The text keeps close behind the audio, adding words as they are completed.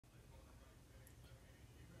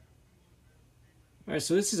All right,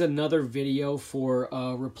 so this is another video for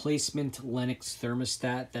a replacement Lennox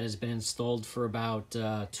thermostat that has been installed for about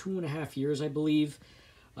 2.5 years, I believe.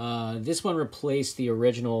 This one replaced the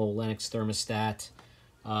original Lennox thermostat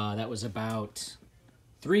that was about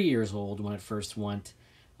 3 years old when it first went.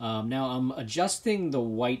 Now I'm adjusting the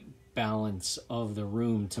white balance of the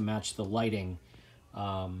room to match the lighting.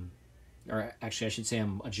 Or actually I should say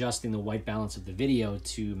I'm adjusting the white balance of the video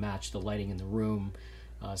to match the lighting in the room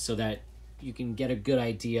so that you can get a good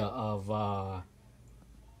idea of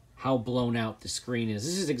how blown out the screen is.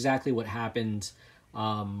 This is exactly what happened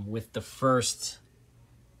with the first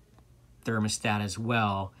thermostat as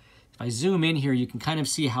well. If I zoom in here, you can kind of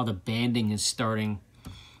see how the banding is starting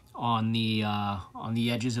on the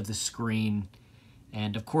edges of the screen.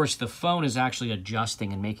 And of course, the phone is actually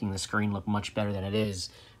adjusting and making the screen look much better than it is.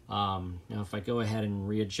 Now, if I go ahead and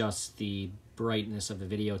readjust the brightness of the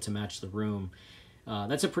video to match the room,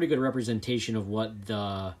 that's a pretty good representation of what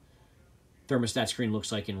the thermostat screen looks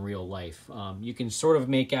like in real life. You can sort of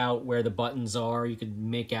make out where the buttons are. You can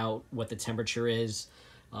make out what the temperature is.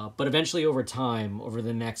 But eventually over time, over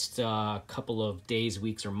the next couple of days,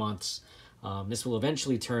 weeks, or months, this will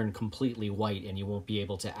eventually turn completely white and you won't be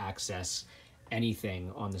able to access anything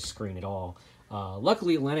on the screen at all.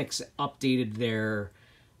 Luckily, Lennox updated their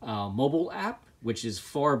mobile app, which is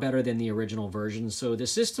far better than the original version. So the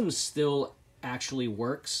system still actually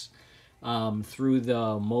works through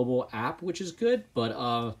the mobile app, which is good.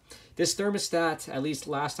 But this thermostat, at least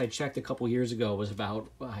last I checked a couple years ago, was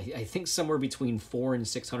about, I think, somewhere between $400 and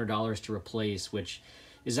 $600 to replace, which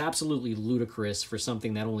is absolutely ludicrous for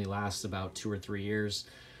something that only lasts about 2 or 3 years.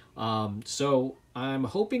 So I'm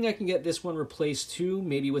hoping I can get this one replaced too,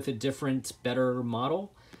 maybe with a different, better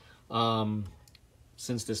model.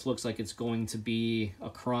 Since this looks like it's going to be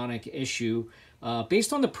a chronic issue.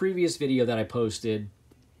 Based on the previous video that I posted,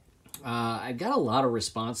 I got a lot of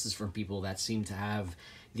responses from people that seem to have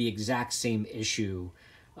the exact same issue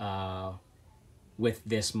with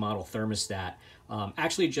this model thermostat.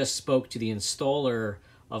 Actually just spoke to the installer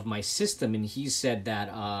of my system, and he said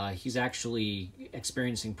that he's actually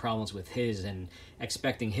experiencing problems with his and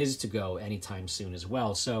expecting his to go anytime soon as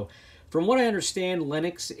well. So from what I understand,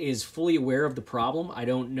 Lennox is fully aware of the problem. I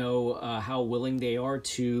don't know how willing they are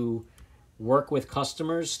to work with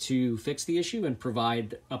customers to fix the issue and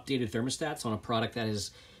provide updated thermostats on a product that is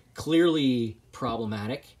clearly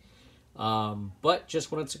problematic. But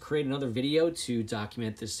just wanted to create another video to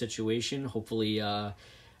document this situation. Hopefully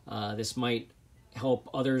this might help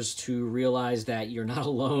others to realize that you're not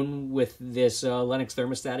alone with this Lennox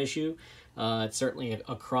thermostat issue. It's certainly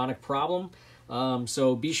a chronic problem.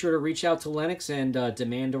 So be sure to reach out to Lennox and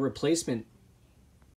demand a replacement